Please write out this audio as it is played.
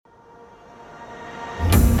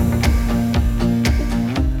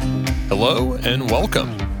Hello and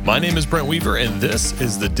welcome. My name is Brent Weaver, and this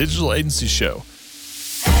is the Digital Agency Show,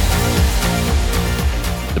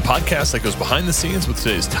 the podcast that goes behind the scenes with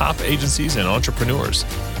today's top agencies and entrepreneurs.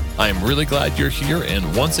 I am really glad you're here,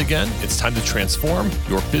 and once again, it's time to transform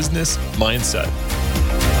your business mindset.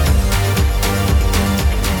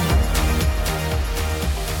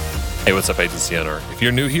 Hey, what's up, agency owner? If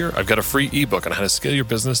you're new here, I've got a free ebook on how to scale your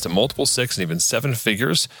business to multiple 6 and even 7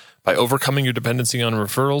 figures by overcoming your dependency on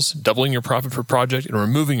referrals, doubling your profit per project, and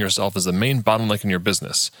removing yourself as the main bottleneck in your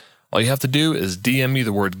business. All you have to do is DM me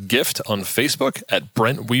the word gift on Facebook at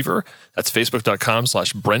Brent Weaver. That's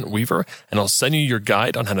facebook.com/Brent Weaver, and I'll send you your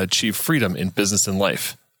guide on how to achieve freedom in business and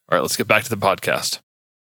life. All right, let's get back to the podcast.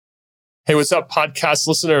 Hey, what's up, podcast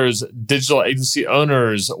listeners, digital agency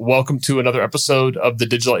owners? Welcome to another episode of the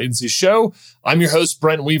Digital Agency Show. I'm your host,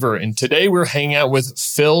 Brent Weaver, and today we're hanging out with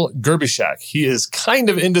Phil Gerbyshak. He is kind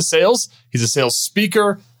of into sales. He's a sales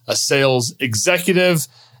speaker, a sales executive,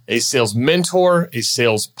 a sales mentor, a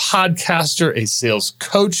sales podcaster, a sales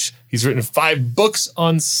coach. He's written 5 books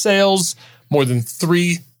on sales, more than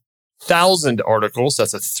 3,000 articles.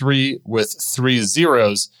 That's a 3 with 3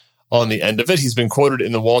 zeros on the end of it. He's been quoted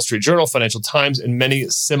in the Wall Street Journal, Financial Times, and many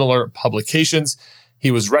similar publications.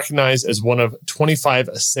 He was recognized as one of 25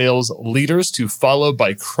 sales leaders to follow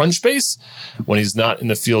by Crunchbase. When he's not in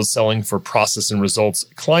the field selling for process and results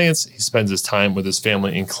clients, he spends his time with his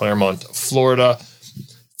family in Clermont, Florida.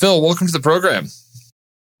 Phil, welcome to the program.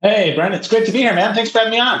 Hey, Brent, it's great to be here, man. Thanks for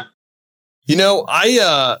having me on. You know,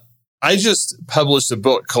 I just published a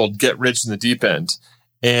book called Get Rich in the Deep End,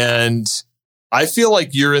 and I feel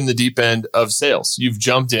like you're in the deep end of sales. You've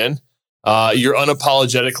jumped in. You're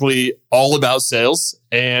unapologetically all about sales.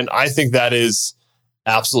 And I think that is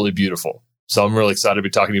absolutely beautiful. So I'm really excited to be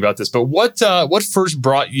talking to you about this. But what first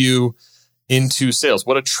brought you into sales?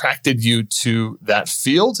 What attracted you to that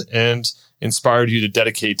field and inspired you to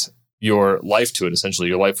dedicate your life to it, essentially,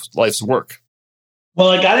 your life's work? Well,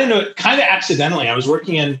 I got into it kind of accidentally. I was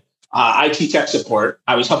working in IT tech support.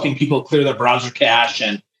 I was helping people clear their browser cache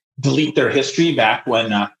and delete their history back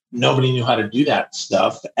when nobody knew how to do that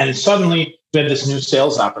stuff. And suddenly we had this new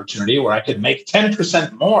sales opportunity where I could make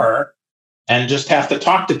 10% more and just have to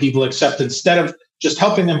talk to people, except instead of just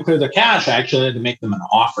helping them clear their cache, I actually had to make them an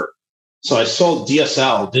offer. So I sold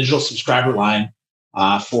DSL, digital subscriber line,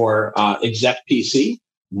 for exec PC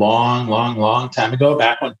long time ago,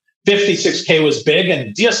 back when 56K was big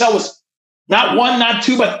and DSL was not 1, not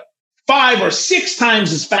 2, but 5 or 6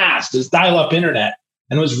 times as fast as dial-up internet.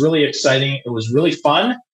 And it was really exciting. It was really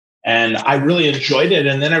fun. And I really enjoyed it.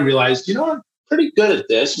 And then I realized, I'm pretty good at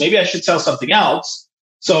this. Maybe I should sell something else.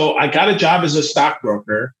 So I got a job as a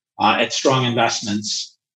stockbroker at Strong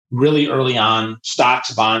Investments really early on,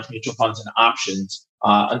 stocks, bonds, mutual funds, and options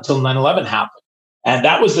until 9/11 happened. And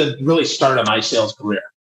that was the really start of my sales career.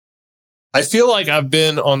 I feel like I've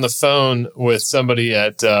been on the phone with somebody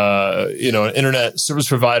at, an internet service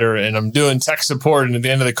provider, and I'm doing tech support. And at the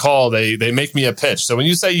end of the call, they make me a pitch. So when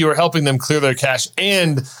you say you were helping them clear their cache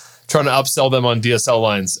and trying to upsell them on DSL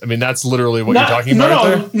lines, I mean, that's literally what you're talking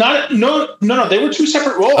about. No. They were 2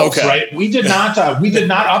 separate roles, okay. Right? We did not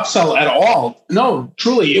upsell at all. No,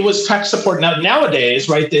 truly, it was tech support. Now, nowadays,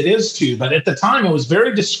 right, it is too. But at the time, it was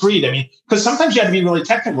very discreet. I mean, because sometimes you had to be really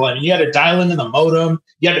technical. I mean, you had to dial into the modem.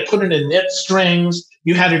 You had to put it in knit strings.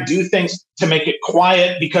 You had to do things to make it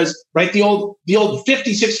quiet because, right, the old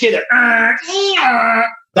 56K,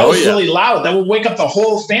 that was really loud. That would wake up the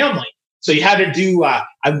whole family. So you had to do, I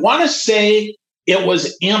want to say it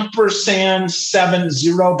was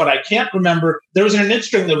 &70, but I can't remember. There was an knit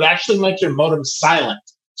string that would actually make your modem silent.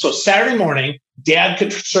 So Saturday morning, Dad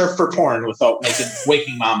could surf for porn without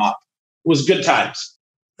waking Mom up. It was good times.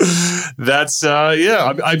 That's,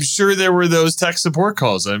 I'm sure there were those tech support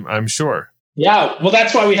calls. I'm sure. Yeah. Well,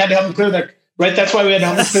 that's why we had to help them clear that's why we had to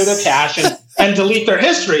help them clear their cache and delete their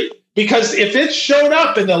history. Because if it showed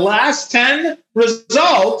up in the last 10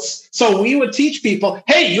 results, so we would teach people,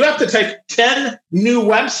 hey, you have to type 10 new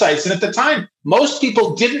websites. And at the time, most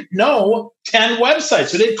people didn't know 10 websites.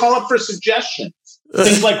 So they'd call up for suggestions.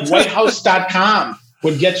 Things like whitehouse.com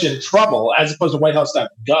would get you in trouble as opposed to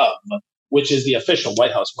whitehouse.gov, which is the official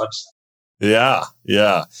White House website. Yeah.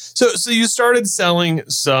 So you started selling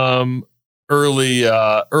some early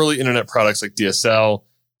internet products like DSL,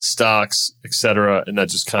 stocks, et cetera, and that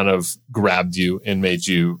just kind of grabbed you and made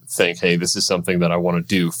you think, hey, this is something that I want to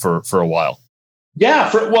do for a while. Yeah,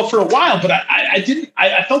 for a while, but I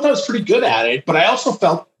felt I was pretty good at it, but I also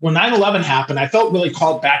felt when 9/11 happened, I felt really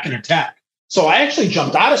called back into tech. So I actually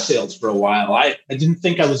jumped out of sales for a while. I didn't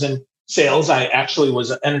think I was in sales. I actually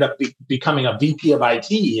ended up becoming a VP of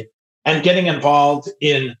IT and getting involved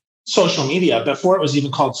in social media before it was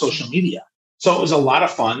even called social media. So it was a lot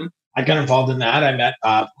of fun. I got involved in that. I met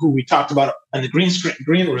who we talked about in the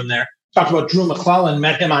green room there, talked about Drew McClellan,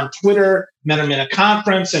 met him on Twitter, met him in a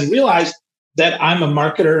conference, and realized that I'm a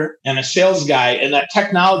marketer and a sales guy, and that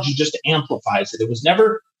technology just amplifies it. It was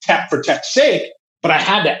never tech for tech's sake, but I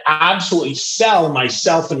had to absolutely sell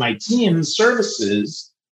myself and my team's services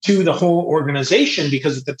to the whole organization,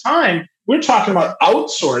 because at the time, we're talking about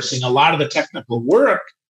outsourcing a lot of the technical work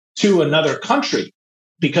to another country,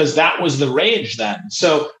 because that was the rage then.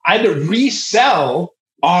 So I had to resell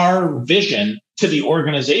our vision to the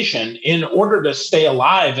organization in order to stay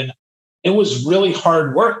alive. And it was really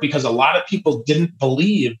hard work, because a lot of people didn't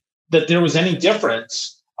believe that there was any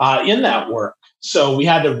difference in that work. So we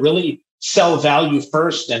had to really sell value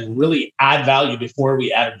first and really add value before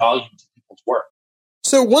we added volume to people's work.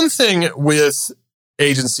 So one thing with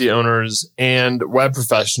agency owners and web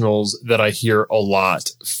professionals that I hear a lot,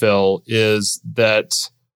 Phil, is that,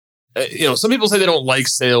 some people say they don't like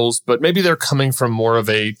sales, but maybe they're coming from more of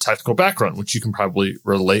a technical background, which you can probably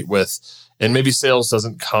relate with. And maybe sales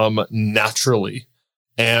doesn't come naturally.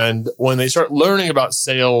 And when they start learning about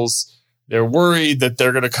sales, they're worried that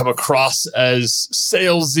they're going to come across as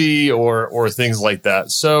salesy or things like that.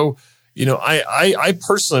 So, I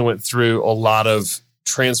personally went through a lot of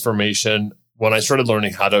transformation when I started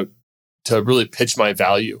learning how to really pitch my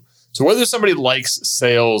value. So whether somebody likes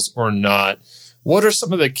sales or not, what are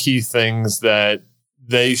some of the key things that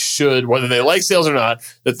they should, whether they like sales or not,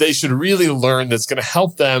 that they should really learn that's going to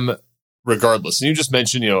help them regardless? And you just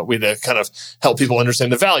mentioned, we had to kind of help people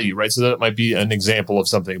understand the value, right? So that might be an example of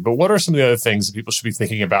something. But what are some of the other things that people should be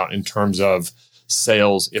thinking about in terms of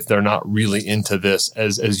sales if they're not really into this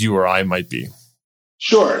as you or I might be?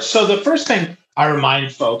 Sure. So the first thing I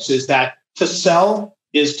remind folks is that to sell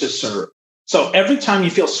is to serve. So every time you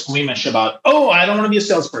feel squeamish about, I don't want to be a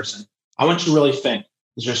salesperson, I want you to really think,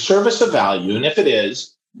 is your service of value? And if it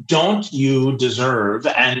is, don't you deserve,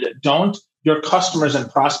 and don't your customers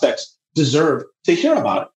and prospects deserve to hear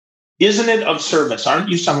about it? Isn't it of service? Aren't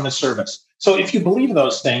you someone of service? So if you believe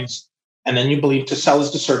those things, and then you believe to sell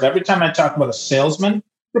is to serve, every time I talk about a salesman,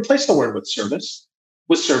 replace the word with service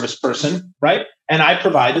person, right? And I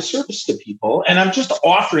provide a service to people, and I'm just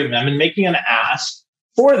offering them and making an ask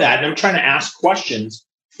for that. And I'm trying to ask questions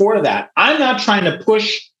for that. I'm not trying to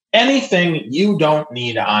push anything you don't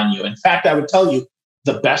need on you. In fact, I would tell you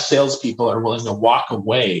the best salespeople are willing to walk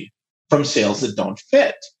away from sales that don't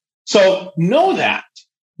fit. So know that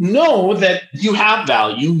you have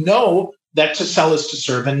value, know that to sell is to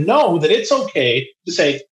serve, and know that it's okay to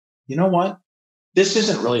say, you know what? This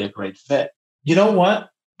isn't really a great fit. You know what?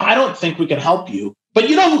 I don't think we can help you, but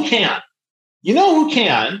you know who can? You know who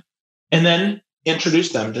can? And then introduce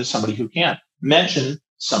them to somebody who can. Mention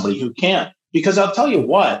somebody who can. Because I'll tell you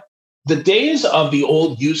what, the days of the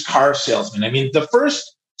old used car salesman, the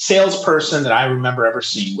first salesperson that I remember ever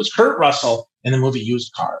seeing was Kurt Russell in the movie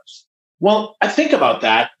Used Cars. Well, I think about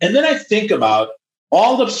that, and then I think about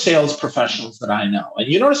all the sales professionals that I know.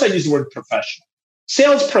 And you notice I use the word professional.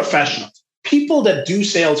 Sales professionals, people that do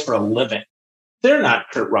sales for a living. They're not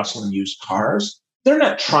Kurt Russell in Used Cars. They're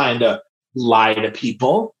not trying to lie to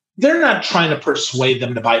people. They're not trying to persuade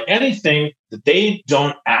them to buy anything that they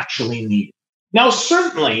don't actually need. Now,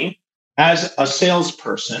 certainly, as a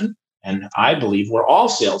salesperson, and I believe we're all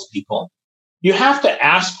salespeople, you have to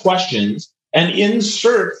ask questions and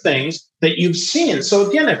insert things that you've seen. So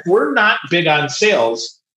again, if we're not big on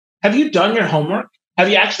sales, have you done your homework? Have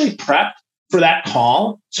you actually prepped for that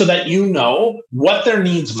call so that you know what their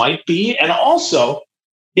needs might be? And also,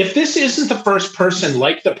 if this isn't the first person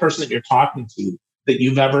like the person that you're talking to that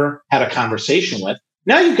you've ever had a conversation with,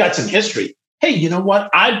 now you've got some history. Hey, you know what?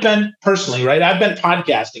 I've been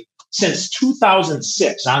podcasting since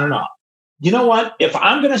 2006, on and off. You know what? If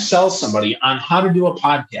I'm going to sell somebody on how to do a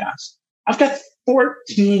podcast, I've got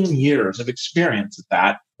 14 years of experience at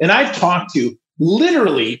that. And I've talked to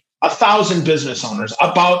literally 1,000 business owners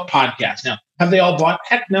about podcasts. Now, have they all bought?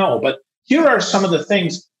 Heck no. But here are some of the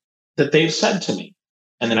things that they've said to me.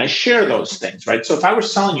 And then I share those things, right? So if I were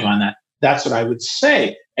selling you on that, that's what I would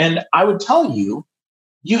say. And I would tell you,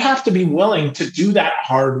 you have to be willing to do that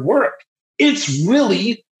hard work. It's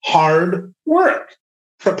really hard work.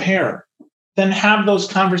 Prepare. Then have those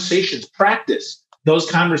conversations. Practice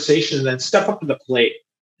those conversations, then step up to the plate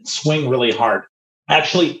and swing really hard.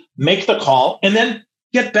 Actually make the call and then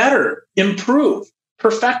get better, improve,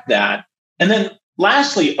 perfect that. And then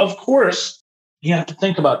lastly, of course, you have to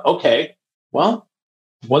think about, okay, well,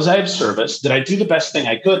 was I of service? Did I do the best thing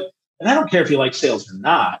I could? And I don't care if you like sales or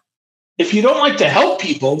not. If you don't like to help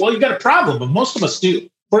people, well, you got a problem, but most of us do.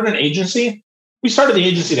 We're in an agency. We started the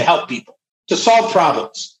agency to help people, to solve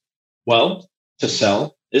problems. Well, to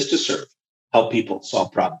sell is to serve. Help people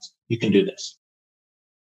solve problems. You can do this.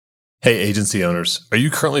 Hey, agency owners, are you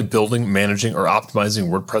currently building, managing, or optimizing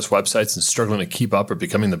WordPress websites and struggling to keep up or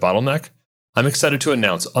becoming the bottleneck? I'm excited to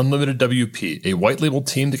announce Unlimited WP, a white label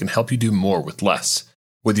team that can help you do more with less.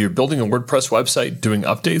 Whether you're building a WordPress website, doing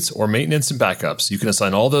updates, or maintenance and backups, you can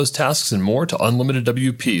assign all those tasks and more to Unlimited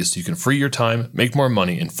WP so you can free your time, make more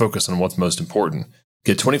money, and focus on what's most important.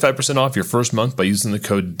 Get 25% off your first month by using the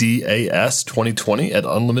code DAS2020 at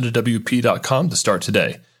unlimitedwp.com to start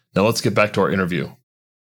today. Now let's get back to our interview.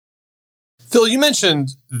 Phil, you mentioned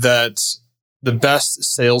that the best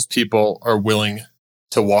salespeople are willing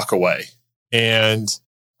to walk away. And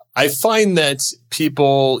I find that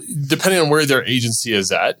people, depending on where their agency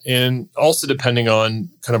is at, and also depending on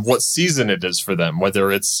kind of what season it is for them,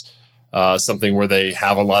 whether it's something where they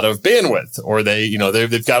have a lot of bandwidth, or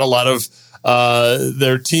they've got a lot of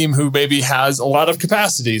their team who maybe has a lot of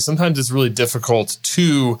capacity. Sometimes it's really difficult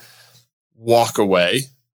to walk away.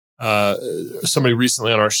 Somebody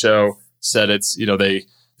recently on our show said it's, they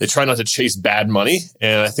try not to chase bad money.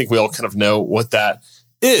 And I think we all kind of know what that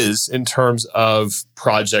is in terms of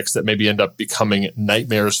projects that maybe end up becoming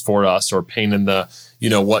nightmares for us or pain in the,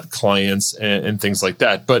 what clients and things like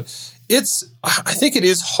that. But I think it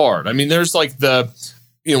is hard. I mean, there's like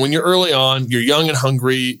when you're early on, you're young and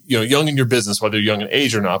hungry, young in your business, whether you're young in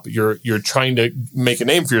age or not, but you're trying to make a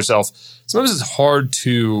name for yourself. Sometimes it's hard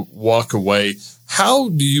to walk away. How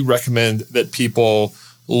do you recommend that people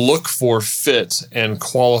look for fit and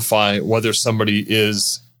qualify whether somebody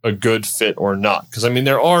is a good fit or not? Because, I mean,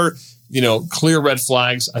 there are, clear red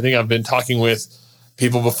flags. I think I've been talking with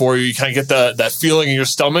people before. You kind of get that feeling in your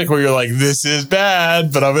stomach where you're like, this is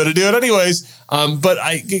bad, but I'm going to do it anyways. And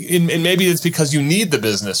maybe it's because you need the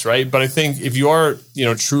business, right? But I think if you are,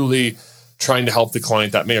 truly trying to help the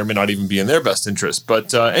client, that may or may not even be in their best interest.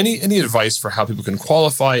 But any advice for how people can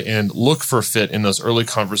qualify and look for fit in those early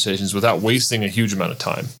conversations without wasting a huge amount of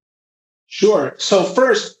time? Sure. So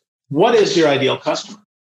first, what is your ideal customer?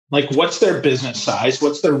 Like, what's their business size?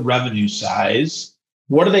 What's their revenue size?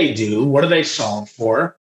 What do they do? What do they solve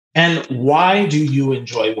for? And why do you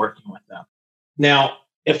enjoy working with them? Now,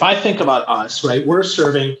 if I think about us, right, we're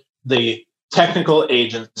serving the technical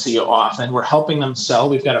agency often. We're helping them sell.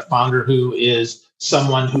 We've got a founder who is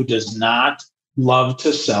someone who does not love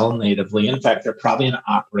to sell natively. In fact, they're probably an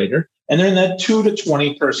operator, and they're in that 2 to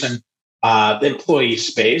 20 person employee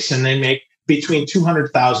space, and they make between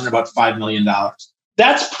 $200,000 and about $5 million.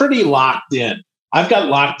 That's pretty locked in. I've got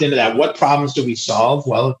locked into that. What problems do we solve?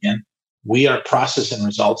 Well, again, we are processing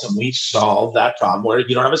results, and we solve that problem where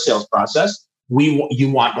you don't have a sales process. You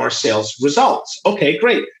want more sales results. Okay,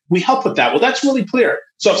 great. We help with that. Well, that's really clear.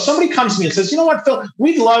 So if somebody comes to me and says, you know what, Phil,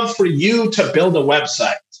 we'd love for you to build a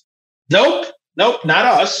website. Nope, not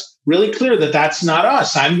us. Really clear that that's not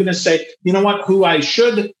us. I'm going to say, you know what, who I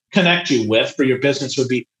should connect you with for your business would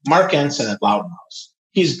be Mark Ensign at Loudmouse.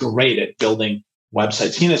 He's great at building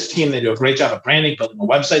websites. He and his team, they do a great job of branding, building a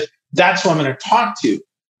website. That's who I'm going to talk to.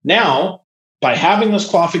 Now, by having those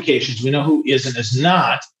qualifications, we know who is and is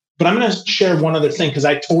not. But I'm going to share one other thing because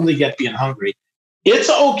I totally get being hungry.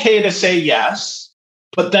 It's okay to say yes,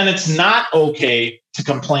 but then it's not okay to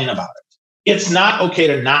complain about it. It's not okay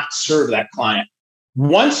to not serve that client.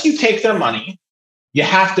 Once you take their money, you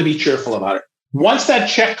have to be cheerful about it. Once that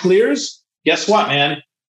check clears, guess what, man?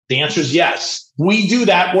 The answer is yes. We do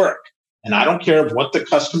that work. And I don't care what the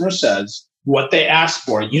customer says, what they ask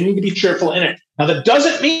for. You need to be cheerful in it. Now, that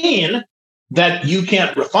doesn't mean that you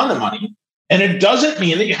can't refund the money. And it doesn't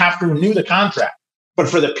mean that you have to renew the contract. But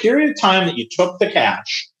for the period of time that you took the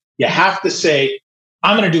cash, you have to say,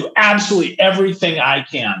 I'm going to do absolutely everything I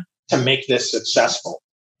can to make this successful.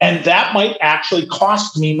 And that might actually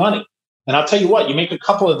cost me money. And I'll tell you what, you make a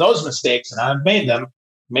couple of those mistakes, and I've made them,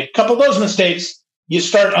 make a couple of those mistakes, you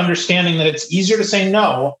start understanding that it's easier to say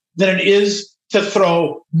no than it is to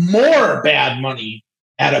throw more bad money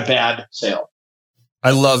at a bad sale.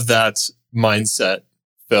 I love that mindset,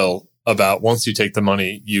 Phil, about once you take the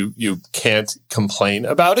money, you can't complain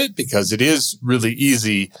about it, because it is really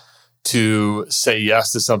easy to say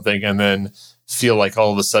yes to something and then feel like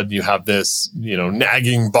all of a sudden you have this,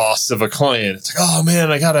 nagging boss of a client. It's like, oh man,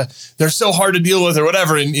 they're so hard to deal with or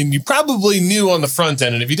whatever. And you probably knew on the front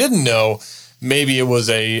end. And if you didn't know, maybe it was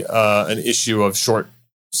an issue of short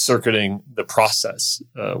circuiting the process.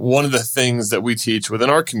 One of the things that we teach within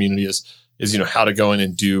our community is how to go in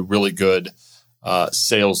and do really good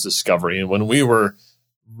sales discovery. And when we were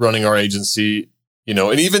running our agency,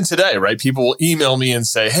 And even today, right? People will email me and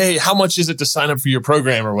say, hey, how much is it to sign up for your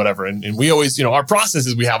program or whatever? And we always, our process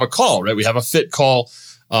is we have a call, right? We have a fit call.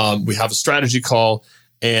 We have a strategy call.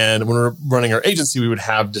 And when we're running our agency, we would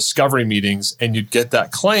have discovery meetings, and you'd get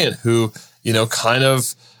that client who, kind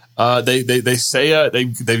of, they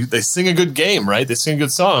sing a good game, right? They sing a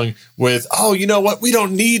good song with, oh, you know what? We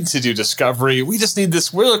don't need to do discovery. We just need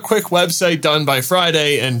this really quick website done by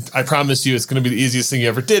Friday. And I promise you, it's going to be the easiest thing you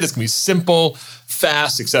ever did. It's going to be simple,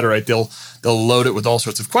 fast, et cetera. Right? They'll load it with all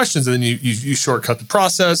sorts of questions, and then you shortcut the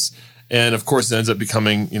process. And of course, it ends up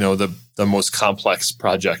becoming, the most complex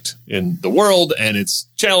project in the world, and it's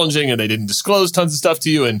challenging, and they didn't disclose tons of stuff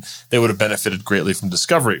to you, and they would have benefited greatly from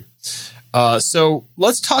discovery. So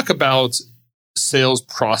let's talk about sales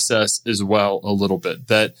process as well a little bit.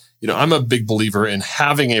 That, I'm a big believer in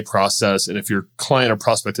having a process, and if your client or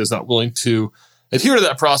prospect is not willing to adhere to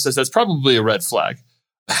that process, that's probably a red flag.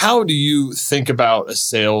 How do you think about a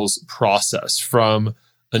sales process from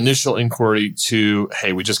initial inquiry to,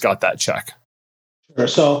 hey, we just got that check? Sure.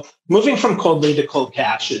 So moving from cold lead to cold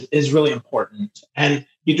cash is really important. And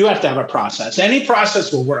you do have to have a process. Any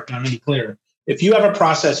process will work. I'm going to be clear. If you have a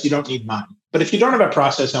process, you don't need mine. But if you don't have a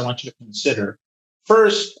process, I want you to consider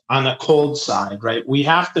first on the cold side, right? We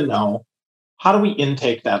have to know, how do we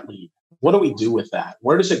intake that lead? What do we do with that?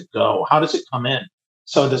 Where does it go? How does it come in?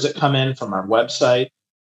 So does it come in from our website?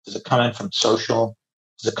 Does it come in from social?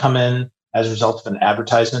 Does it come in as a result of an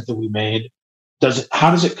advertisement that we made? How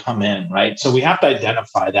does it come in, right? So we have to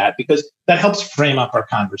identify that, because that helps frame up our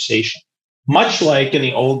conversation. Much like in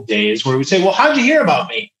the old days where we say, well, how'd you hear about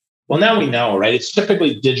me? Well, now we know, right? It's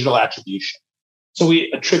typically digital attribution. So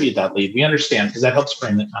we attribute that lead. We understand, because that helps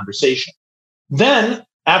frame the conversation. Then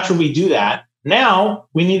after we do that, now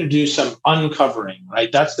we need to do some uncovering,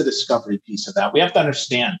 right? That's the discovery piece of that. We have to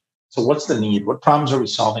understand. So what's the need? What problems are we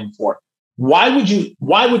solving for? Why would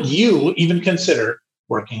you even consider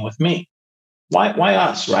working with me? Why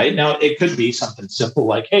us, right? Now, it could be something simple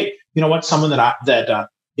like, hey, you know what? Someone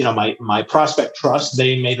my prospect trusts,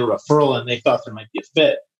 they made a referral and they thought there might be a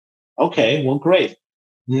fit. Okay, well, great.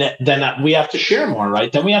 Then we have to share more,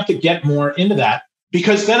 right? Then we have to get more into that,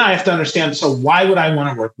 because then I have to understand, so why would I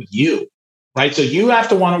want to work with you, right? So you have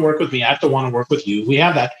to want to work with me. I have to want to work with you. We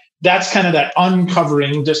have that. That's kind of that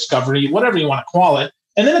uncovering, discovery, whatever you want to call it.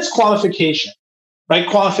 And then it's qualification, right?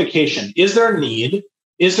 Qualification. Is there a need?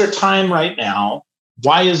 Is there time right now?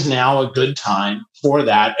 Why is now a good time for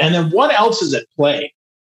that? And then what else is at play,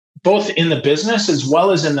 both in the business as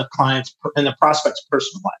well as in the client's and the prospect's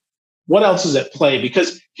personal life? What else is at play?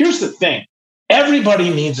 Because here's the thing.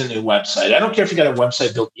 Everybody needs a new website. I don't care if you got a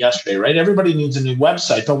website built yesterday, right? Everybody needs a new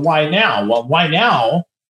website. But why now? Well, why now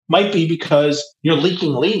might be because you're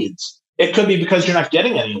leaking leads. It could be because you're not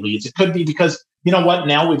getting any leads. It could be because, you know what,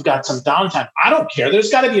 now we've got some downtime. I don't care.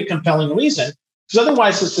 There's got to be a compelling reason, because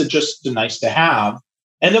otherwise it's just nice to have.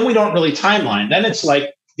 And then we don't really timeline. Then it's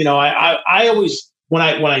like, I always, when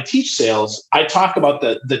I teach sales, I talk about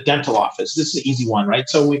the dental office. This is an easy one, right?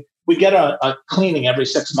 So we get a cleaning every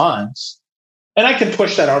 6 months, and I can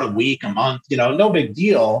push that out a week, a month, no big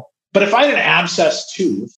deal. But if I had an abscessed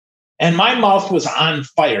tooth and my mouth was on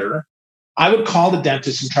fire, I would call the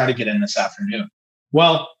dentist and try to get in this afternoon.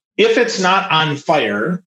 Well, if it's not on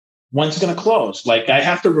fire, when's it going to close? Like, I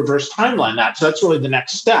have to reverse timeline that. So that's really the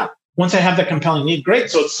next step. Once I have the compelling need, great.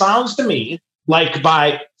 So it sounds to me like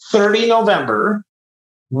by 30 November,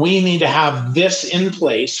 we need to have this in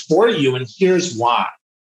place for you, and here's why.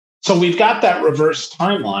 So we've got that reverse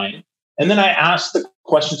timeline. And then I ask the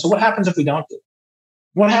question, so what happens if we don't do it?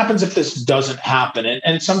 What happens if this doesn't happen?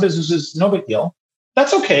 And some businesses, no big deal.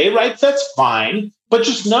 That's okay, right? That's fine. But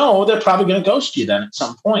just know they're probably going to ghost you then at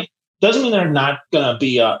some point. Doesn't mean they're not going to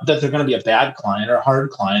be that they're going to be a bad client or a hard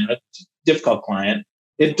client or a difficult client.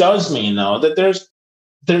 It does mean, though, that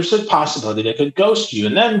there's a possibility they could ghost you.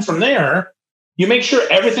 And then from there, you make sure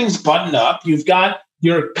everything's buttoned up. You've got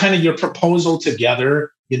your proposal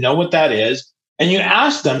together. You know what that is. And you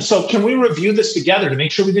ask them, so can we review this together to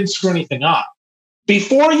make sure we didn't screw anything up?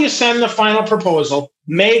 Before you send the final proposal,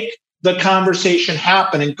 make the conversation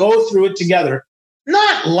happen and go through it together.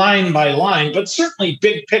 Not line by line, but certainly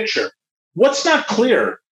big picture. What's not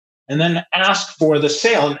clear? And then ask for the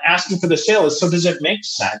sale. And asking for the sale is, so does it make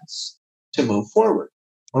sense to move forward?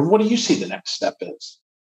 Or what do you see the next step is?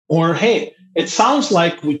 Or, hey, it sounds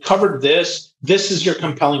like we covered this. This is your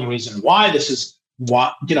compelling reason why. This is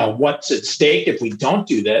what's at stake if we don't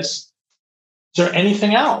do this. Is there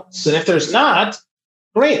anything else? And if there's not,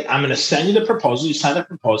 great. I'm going to send you the proposal. You sign the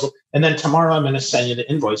proposal. And then tomorrow I'm going to send you the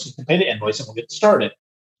invoice. You can pay the invoice and we'll get started.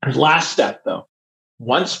 And last step, though,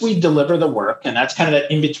 once we deliver the work, and that's kind of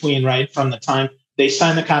that in between, right, from the time They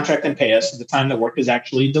sign the contract and pay us at the time the work is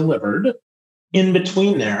actually delivered. In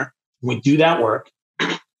between there, we do that work.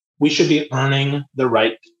 We should be earning the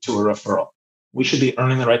right to a referral. We should be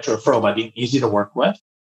earning the right to a referral by being easy to work with,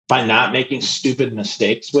 by not making stupid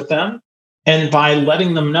mistakes with them, and by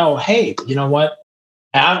letting them know, hey, you know what?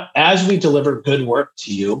 As we deliver good work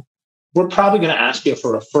to you, we're probably going to ask you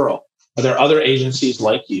for a referral. Are there other agencies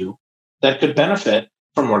like you that could benefit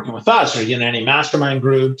from working with us? Are you in any mastermind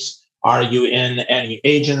groups? Are you in any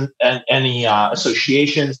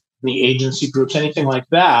associations, any agency groups, anything like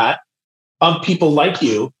that, of people like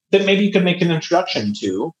you that maybe you could make an introduction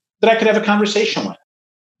to, that I could have a conversation with?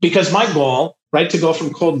 Because my goal, right, to go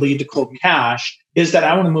from cold lead to cold cash is that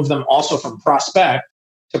I want to move them also from prospect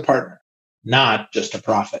to partner, not just to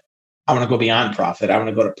profit. I want to go beyond profit. I want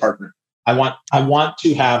to go to partner. I want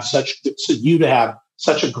to have you to have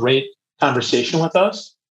such a great conversation with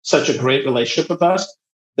us, such a great relationship with us,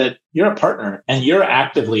 that you're a partner and you're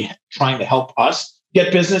actively trying to help us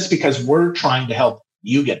get business because we're trying to help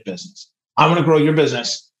you get business. I want to grow your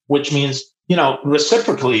business, which means,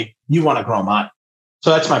 reciprocally, you want to grow mine.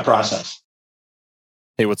 So that's my process.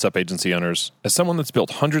 Hey, what's up, agency owners? As someone that's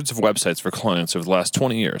built hundreds of websites for clients over the last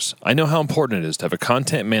 20 years, I know how important it is to have a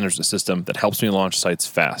content management system that helps me launch sites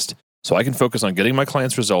fast, so I can focus on getting my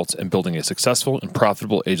clients results and building a successful and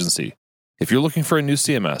profitable agency. If you're looking for a new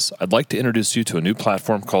CMS, I'd like to introduce you to a new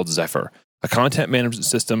platform called Zephyr, a content management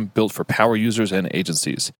system built for power users and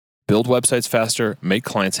agencies. Build websites faster, make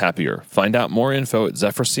clients happier. Find out more info at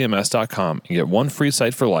zephyrcms.com and get one free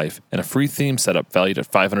site for life and a free theme setup valued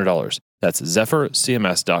at $500. That's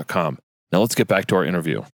zephyrcms.com. Now let's get back to our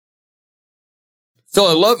interview. Phil,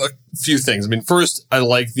 I love a few things. First, I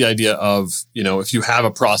like the idea of, if you have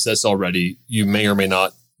a process already, you may or may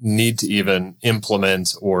not need to even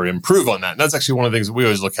implement or improve on that. And that's actually one of the things that we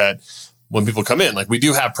always look at when people come in. Like, we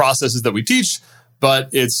do have processes that we teach, but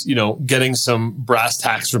it's, getting some brass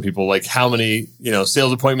tacks from people, like how many,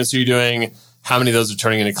 sales appointments are you doing? How many of those are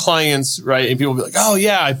turning into clients, right? And people will be like, oh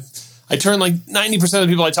yeah, I turn like 90% of the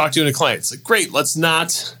people I talk to into clients. Like, great, let's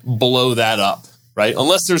not blow that up, right?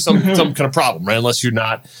 Unless there's some kind of problem, right? Unless you're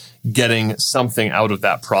not getting something out of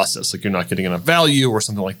that process, like you're not getting enough value or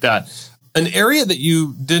something like that. An area that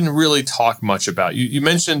you didn't really talk much about, you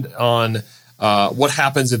mentioned on what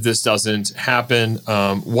happens if this doesn't happen,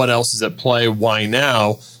 what else is at play, why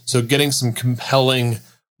now? So getting some compelling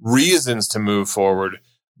reasons to move forward.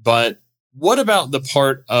 But what about the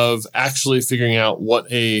part of actually figuring out what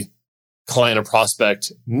a client or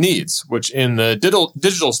prospect needs, which in the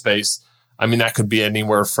digital space, that could be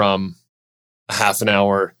anywhere from a half an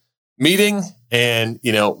hour meeting. And,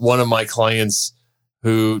 one of my clients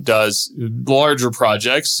who does larger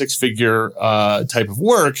projects, six-figure type of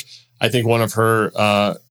work, I think one of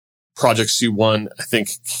her projects she won,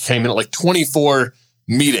 came in at like 24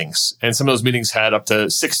 meetings. And some of those meetings had up to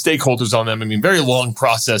 6 stakeholders on them. Very long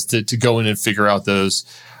process to go in and figure out those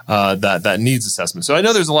that needs assessment. So I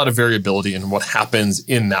know there's a lot of variability in what happens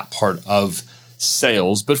in that part of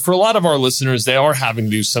sales. But for a lot of our listeners, they are having to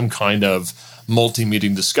do some kind of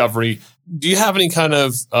multi-meeting discovery. Do you have any kind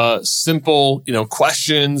of simple,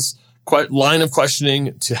 questions, line of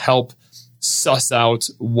questioning to help suss out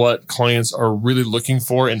what clients are really looking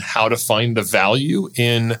for and how to find the value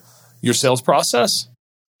in your sales process?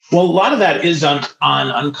 Well, a lot of that is on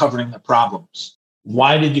uncovering the problems.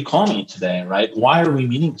 Why did you call me today, right? Why are we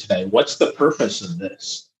meeting today? What's the purpose of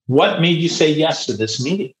this? What made you say yes to this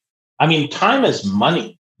meeting? Time is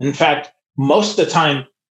money. In fact, most of the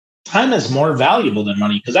time is more valuable than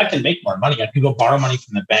money because I can make more money. I can go borrow money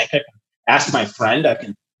from the bank. I can ask my friend. I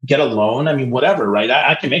can get a loan. Whatever, right?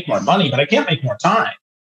 I can make more money, but I can't make more time.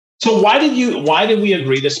 So why did we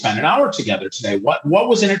agree to spend an hour together today? What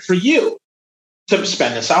was in it for you to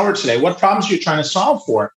spend this hour today? What problems are you trying to solve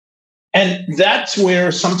for? And that's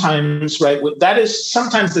where sometimes, right, that is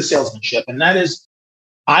sometimes the salesmanship. And that is,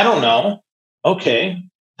 I don't know. Okay,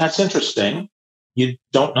 that's interesting. You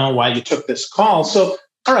don't know why you took this call. So,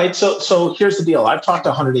 all right, so here's the deal. I've talked to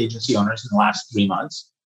 100 agency owners in the last 3 months.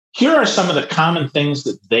 Here are some of the common things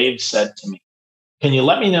that they've said to me. Can you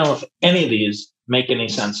let me know if any of these make any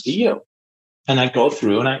sense to you? And I go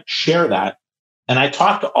through and I share that. And I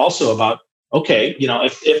talk also about, okay,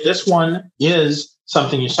 if this one is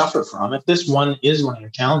something you suffer from, if this one is one of your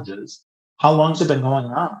challenges, how long has it been going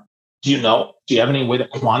on? Do you have any way to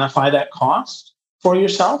quantify that cost for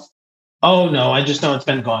yourself? Oh, no, I just know it's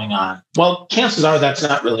been going on. Well, chances are that's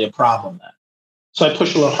not really a problem then. So I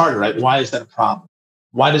push a little harder, right? Why is that a problem?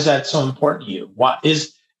 Why is that so important to you?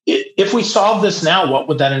 If we solve this now, what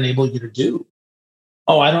would that enable you to do?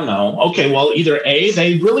 Oh, I don't know. Okay, well, either A,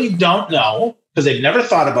 they really don't know, because they've never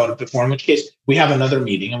thought about it before, in which case we have another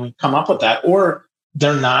meeting and we come up with that, or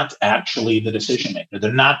they're not actually the decision maker.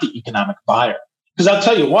 They're not the economic buyer. Because I'll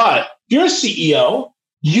tell you what, if you're a CEO,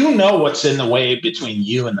 you know what's in the way between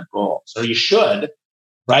you and the goals, or you should,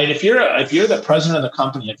 right? If you're the president of the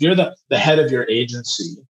company, if you're the head of your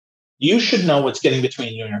agency, you should know what's getting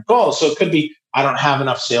between you and your goals. So it could be, I don't have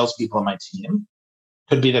enough salespeople on my team. It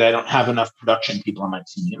could be that I don't have enough production people on my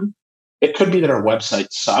team. It could be that our website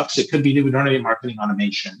sucks. It could be that we don't have any marketing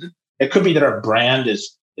automation. It could be that our brand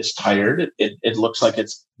is tired. It looks like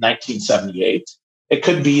it's 1978. It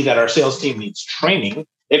could be that our sales team needs training.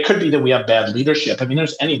 It could be that we have bad leadership. I mean,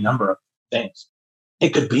 there's any number of things.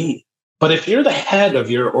 It could be. But if you're the head of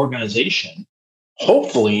your organization,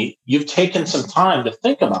 hopefully you've taken some time to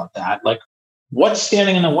think about that. Like, what's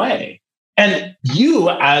standing in the way? And you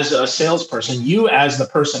as a salesperson, you as the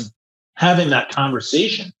person having that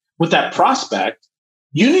conversation with that prospect,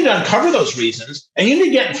 you need to uncover those reasons and you need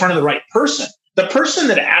to get in front of the right person. The person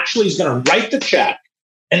that actually is going to write the check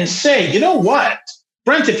and say, you know what,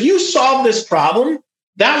 Brent, if you solve this problem,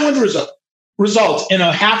 that would result in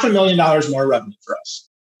 $500,000 more revenue for us.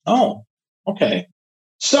 Oh, okay.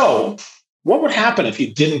 So what would happen if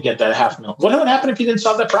you didn't get that $500,000? What would happen if you didn't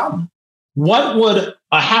solve that problem? What would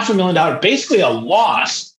 $500,000, basically a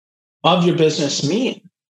loss of your business, mean?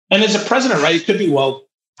 And as a president, right, it could be, well,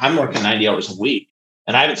 I'm working 90 hours a week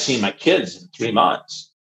and I haven't seen my kids in 3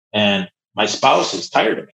 months and my spouse is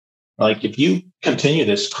tired of me. Like, if you continue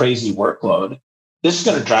this crazy workload, this is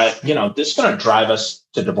going to drive us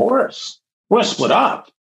to divorce. We're going to split up.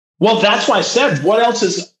 Well, that's why I said, what else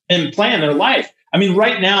is in play in their life? I mean,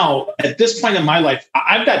 right now, at this point in my life,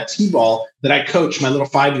 I've got T-ball that I coach my little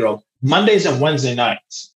 5-year-old Mondays and Wednesday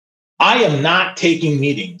nights. I am not taking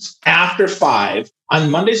meetings after 5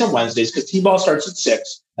 on Mondays and Wednesdays because T-ball starts at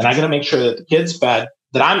 6, and I got to make sure that the kid's fed,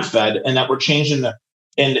 that I'm fed, and that we're changing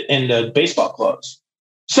the baseball clothes.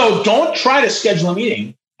 So don't try to schedule a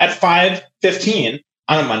meeting at 5:15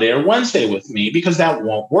 on a Monday or Wednesday with me, because that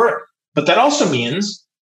won't work. But that also means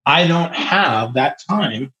I don't have that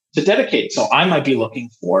time to dedicate. So I might be looking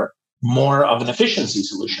for more of an efficiency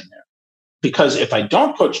solution there. Because if I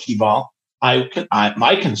don't coach T-ball,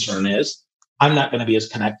 my concern is I'm not going to be as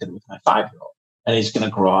connected with my 5-year-old, and he's going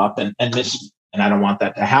to grow up and miss me. And I don't want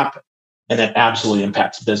that to happen. And that absolutely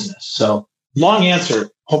impacts business. So long answer.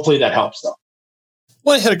 Hopefully that helps, though.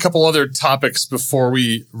 Well, I had a couple other topics before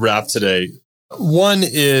we wrap today. One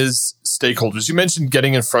is stakeholders. You mentioned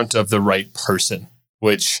getting in front of the right person,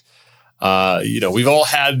 which, we've all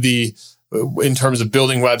had in terms of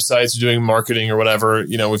building websites, doing marketing or whatever,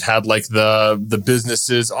 we've had like the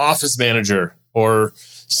business's office manager or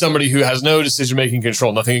somebody who has no decision-making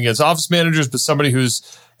control. Nothing against office managers, but somebody who's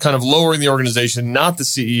kind of lowering the organization, not the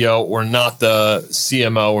CEO or not the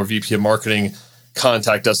CMO or VP of marketing,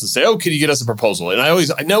 contact us and say, oh, can you get us a proposal? And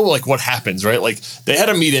I know like what happens, right? Like they had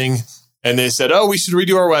a meeting and they said, oh, we should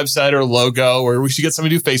redo our website or logo, or we should get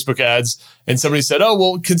somebody to do Facebook ads. And somebody said, oh,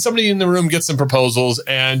 well, can somebody in the room get some proposals?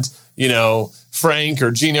 And, Frank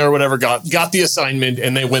or Gina or whatever got the assignment,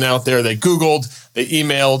 and they went out there, they Googled, they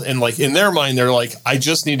emailed, and like in their mind, they're like, I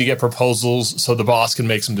just need to get proposals so the boss can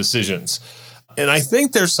make some decisions. And I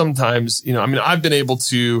think there's sometimes, I've been able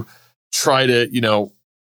to try to,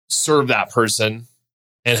 serve that person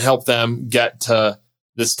and help them get to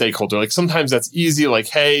the stakeholder. Like sometimes that's easy. Like,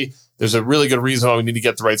 hey, there's a really good reason why we need to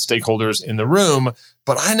get the right stakeholders in the room.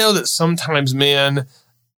 But I know that sometimes, man,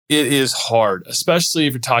 it is hard, especially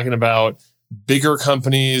if you're talking about bigger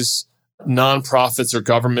companies, nonprofits or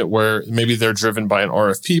government, where maybe they're driven by an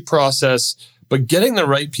RFP process. But getting the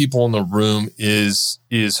right people in the room is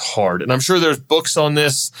hard. And I'm sure there's books on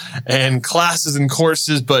this and classes and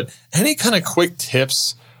courses, but any kind of quick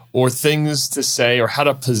tips or things to say or how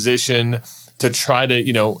to position to try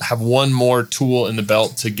to, have one more tool in the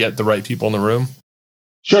belt to get the right people in the room?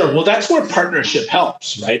 Sure. Well, that's where partnership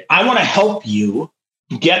helps, right? I want to help you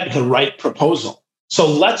get the right proposal. So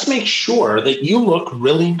let's make sure that you look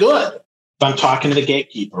really good. If I'm talking to the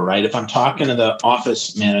gatekeeper, right? If I'm talking to the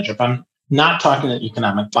office manager, if I'm not talking to the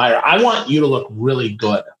economic buyer, I want you to look really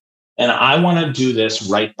good. And I want to do this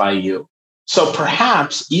right by you. So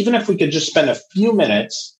perhaps even if we could just spend a few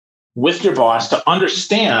minutes with your boss to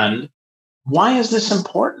understand, why is this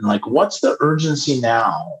important? Like, what's the urgency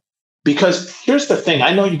now? Because here's the thing.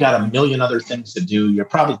 I know you got a million other things to do. You're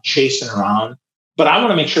probably chasing around, but I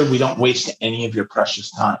want to make sure we don't waste any of your precious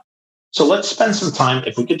time. So let's spend some time.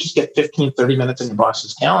 If we could just get 15, 30 minutes in your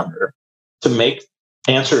boss's calendar to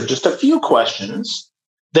answer just a few questions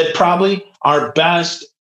that probably are best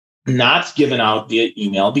not given out via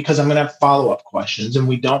email, because I'm going to have follow-up questions and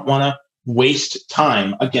we don't want to waste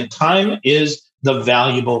time. Again, time is the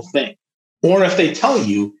valuable thing. Or if they tell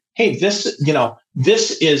you, hey, this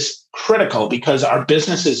is critical because our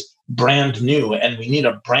business is brand new and we need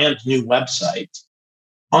a brand new website.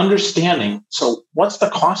 Understanding, so what's the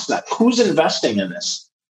cost of that? Who's investing in this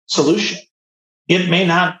solution? It may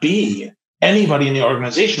not be anybody in the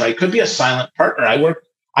organization, right? It could be a silent partner. I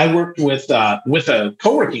worked with a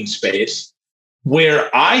co-working space where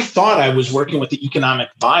I thought I was working with the economic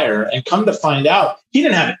buyer, and come to find out, he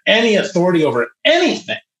didn't have any authority over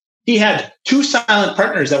anything. He had two silent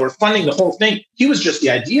partners that were funding the whole thing. He was just the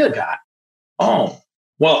idea guy. Oh,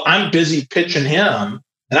 well, I'm busy pitching him.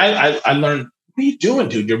 And I learned, what are you doing,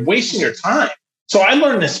 dude? You're wasting your time. So I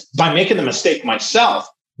learned this by making the mistake myself,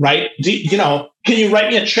 right? Can you write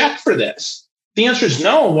me a check for this? The answer is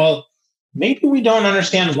no. Well, maybe we don't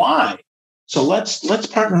understand why. So let's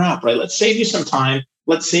partner up, right? Let's save you some time.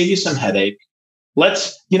 Let's save you some headache.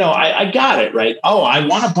 I got it, right? Oh, I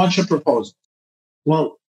want a bunch of proposals.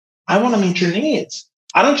 Well, I want to meet your needs.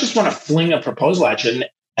 I don't just want to fling a proposal at you.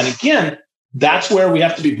 And again, that's where we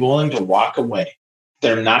have to be willing to walk away.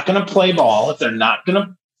 They're not going to play ball. If they're not going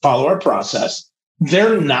to follow our process,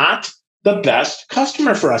 they're not the best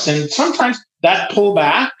customer for us. And sometimes that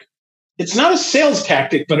pullback, it's not a sales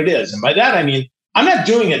tactic, but it is. And by that, I mean, I'm not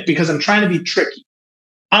doing it because I'm trying to be tricky.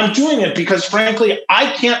 I'm doing it because, frankly,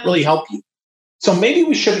 I can't really help you. So maybe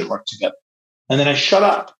we shouldn't work together. And then I shut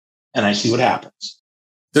up and I see what happens.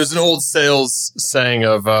 There's an old sales saying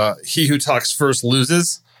of he who talks first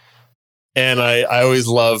loses. And I always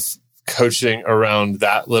love coaching around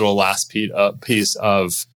that little last piece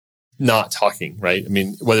of not talking, right? I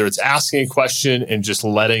mean, whether it's asking a question and just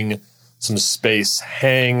letting some space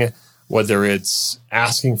hang, whether it's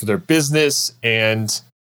asking for their business and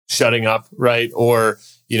shutting up, right? Or,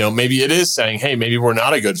 maybe it is saying, hey, maybe we're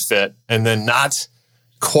not a good fit, and then not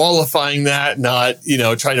qualifying that, not,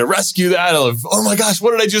 trying to rescue that of, oh my gosh,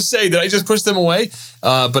 what did I just say? Did I just push them away?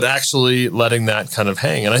 But actually letting that kind of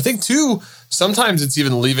hang. And I think too, sometimes it's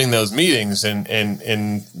even leaving those meetings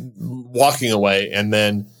and walking away, and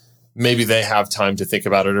then maybe they have time to think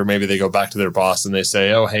about it, or maybe they go back to their boss and they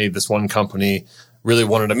say, oh, hey, this one company really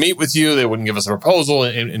wanted to meet with you. They wouldn't give us a proposal.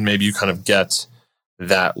 And maybe you kind of get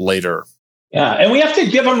that later. Yeah. And we have to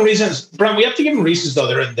give them reasons, Brent, we have to give them reasons, though,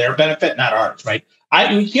 they're in their benefit, not ours, right?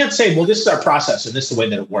 We can't say, well, this is our process and this is the way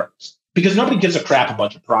that it works, because nobody gives a crap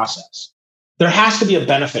about your process. There has to be a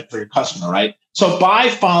benefit for your customer, right? So by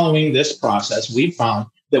following this process, we found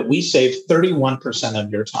that we save 31%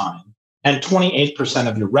 of your time and 28%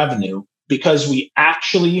 of your revenue because we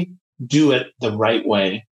actually do it the right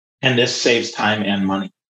way. And this saves time and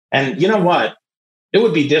money. And you know what? It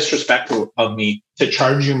would be disrespectful of me to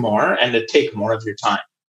charge you more and to take more of your time.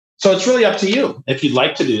 So it's really up to you. If you'd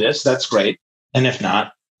like to do this, that's great. And if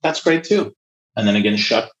not, that's great too. And then again,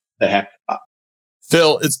 shut the heck up.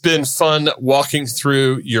 Phil, it's been fun walking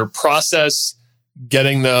through your process,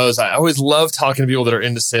 getting those. I always love talking to people that are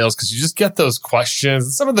into sales because you just get those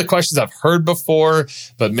questions. Some of the questions I've heard before,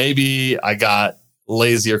 but maybe I got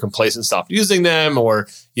lazy or complacent, stopped using them, or,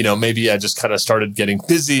 maybe I just kind of started getting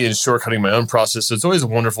busy and shortcutting my own process. So it's always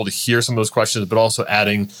wonderful to hear some of those questions, but also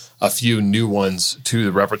adding a few new ones to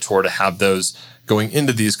the repertoire to have those going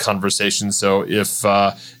into these conversations. So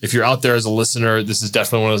if you're out there as a listener, this is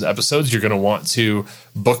definitely one of those episodes you're going to want to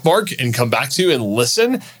bookmark and come back to and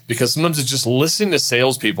listen, because sometimes it's just listening to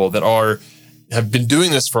salespeople that have been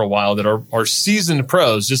doing this for a while, that are seasoned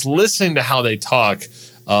pros, just listening to how they talk.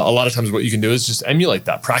 A lot of times what you can do is just emulate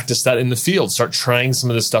that, practice that in the field, start trying some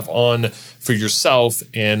of this stuff on for yourself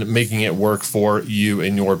and making it work for you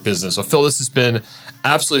and your business. So Phil, this has been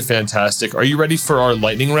absolutely fantastic. Are you ready for our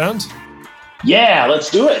lightning round? Yeah, let's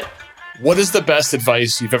do it. What is the best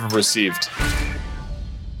advice you've ever received?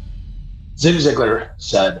 Zig Ziglar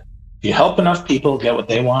said, if you help enough people get what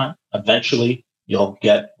they want, eventually you'll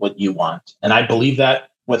get what you want. And I believe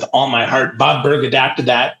that with all my heart. Bob Burg adapted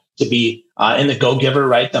that to be in the Go-Giver,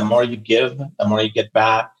 right? The more you give, the more you get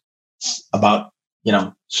back. It's about,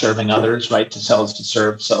 serving others, right? To sell is to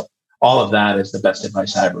serve. So all of that is the best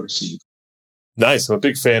advice I ever received. Nice. I'm a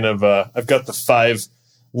big fan of, I've got the 5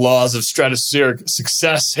 laws of stratospheric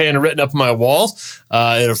success handwritten up on my wall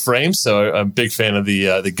in a frame. So I'm a big fan of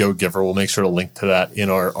the Go-Giver. We'll make sure to link to that in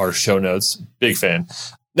our show notes. Big fan.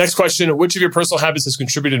 Next question. Which of your personal habits has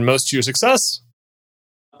contributed most to your success?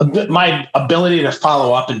 My ability to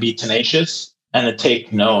follow up and be tenacious and to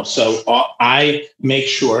take no. So I make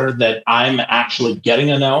sure that I'm actually getting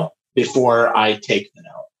a no before I take the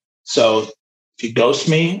no. So if you ghost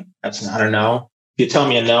me, that's not a no. If you tell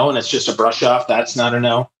me a no and it's just a brush off, that's not a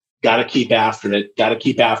no. Got to keep after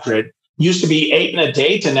it. Used to be 8 in a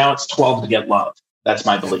date, and now it's 12 to get love. That's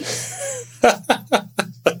my belief.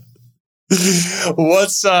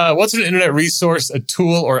 What's an internet resource, a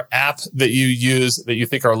tool or app that you use that you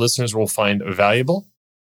think our listeners will find valuable?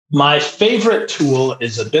 My favorite tool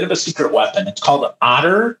is a bit of a secret weapon. It's called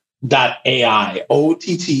Otter.ai,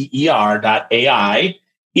 OTTER.ai.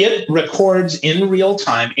 It records in real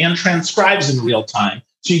time and transcribes in real time.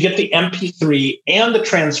 So you get the MP3 and the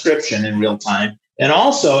transcription in real time. And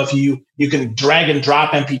also, if you can drag and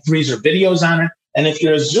drop MP3s or videos on it. And if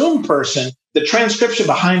you're a Zoom person, the transcription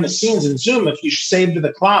behind the scenes in Zoom, if you save to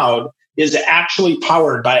the cloud, is actually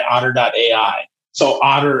powered by Otter.ai. So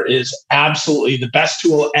Otter is absolutely the best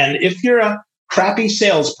tool. And if you're a crappy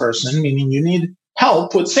salesperson, meaning you need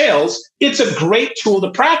help with sales, it's a great tool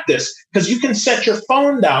to practice because you can set your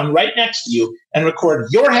phone down right next to you and record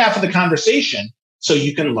your half of the conversation so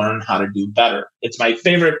you can learn how to do better. It's my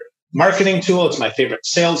favorite marketing tool. It's my favorite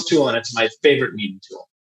sales tool, and it's my favorite meeting tool.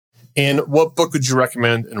 And what book would you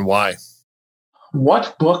recommend and why?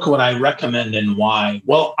 What book would I recommend and why?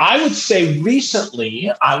 Well, I would say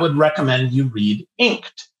recently, I would recommend you read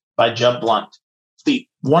Inked by Jeb Blunt. It's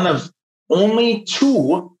one of only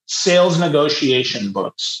 2 sales negotiation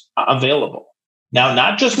books available. Now,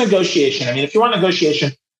 not just negotiation. I mean, if you want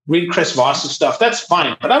negotiation, read Chris Voss's stuff. That's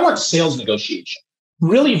fine. But I want sales negotiation.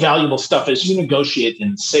 Really valuable stuff as you negotiate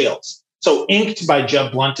in sales. So Inked by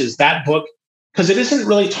Jeb Blunt is that book, because it isn't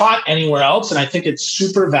really taught anywhere else. And I think it's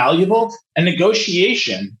super valuable. And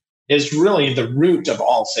negotiation is really the root of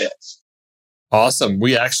all sales. Awesome.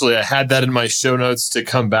 I had that in my show notes to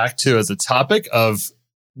come back to as a topic of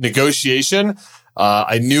negotiation.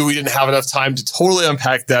 I knew we didn't have enough time to totally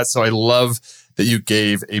unpack that. So I love that you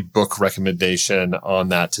gave a book recommendation on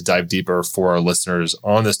that to dive deeper for our listeners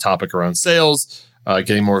on this topic around sales,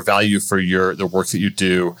 getting more value for the work that you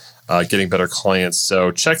do, getting better clients.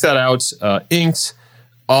 So check that out. Inked,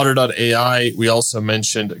 Otter.ai. We also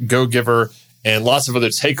mentioned Go Giver and lots of other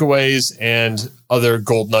takeaways and other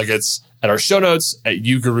gold nuggets at our show notes at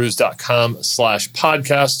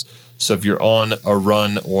ugurus.com/podcast. So if you're on a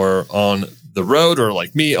run or on the road or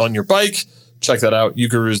like me on your bike, check that out,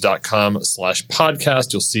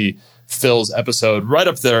 ugurus.com/podcast. You'll see Phil's episode right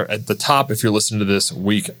up there at the top if you're listening to this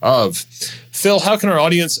week of. Phil, how can our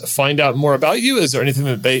audience find out more about you? Is there anything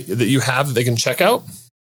that you have that they can check out?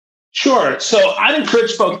 Sure. So I'd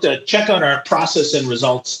encourage folks to check out our Process and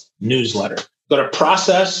Results newsletter. Go to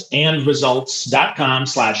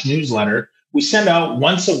processandresults.com/newsletter. We send out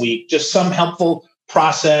once a week just some helpful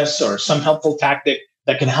process or some helpful tactic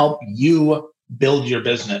that can help you build your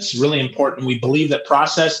business. Really important. We believe that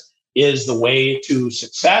process is the way to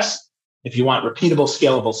success if you want repeatable,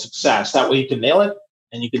 scalable success. That way you can nail it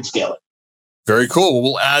and you can scale it. Very cool. Well,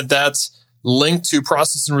 we'll add that link to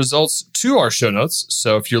Process and Results to our show notes.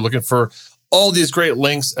 So if you're looking for all these great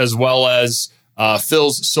links, as well as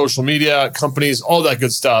Phil's social media, companies, all that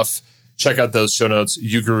good stuff, check out those show notes,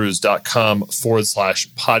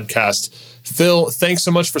 ugurus.com/podcast. Phil, thanks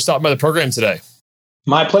so much for stopping by the program today.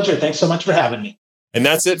 My pleasure. Thanks so much for having me. And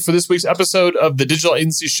that's it for this week's episode of the Digital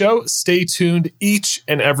Agency Show. Stay tuned each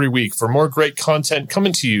and every week for more great content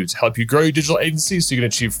coming to you to help you grow your digital agency so you can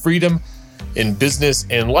achieve freedom in business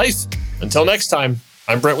and life. Until next time,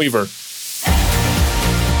 I'm Brent Weaver.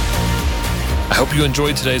 I hope you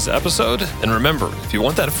enjoyed today's episode. And remember, if you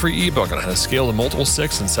want that free ebook on how to scale to multiple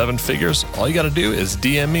 6 and 7 figures, all you got to do is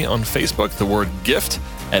DM me on Facebook, the word gift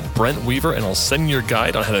at Brent Weaver, and I'll send you your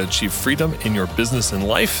guide on how to achieve freedom in your business and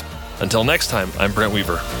life. Until next time, I'm Brent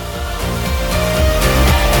Weaver.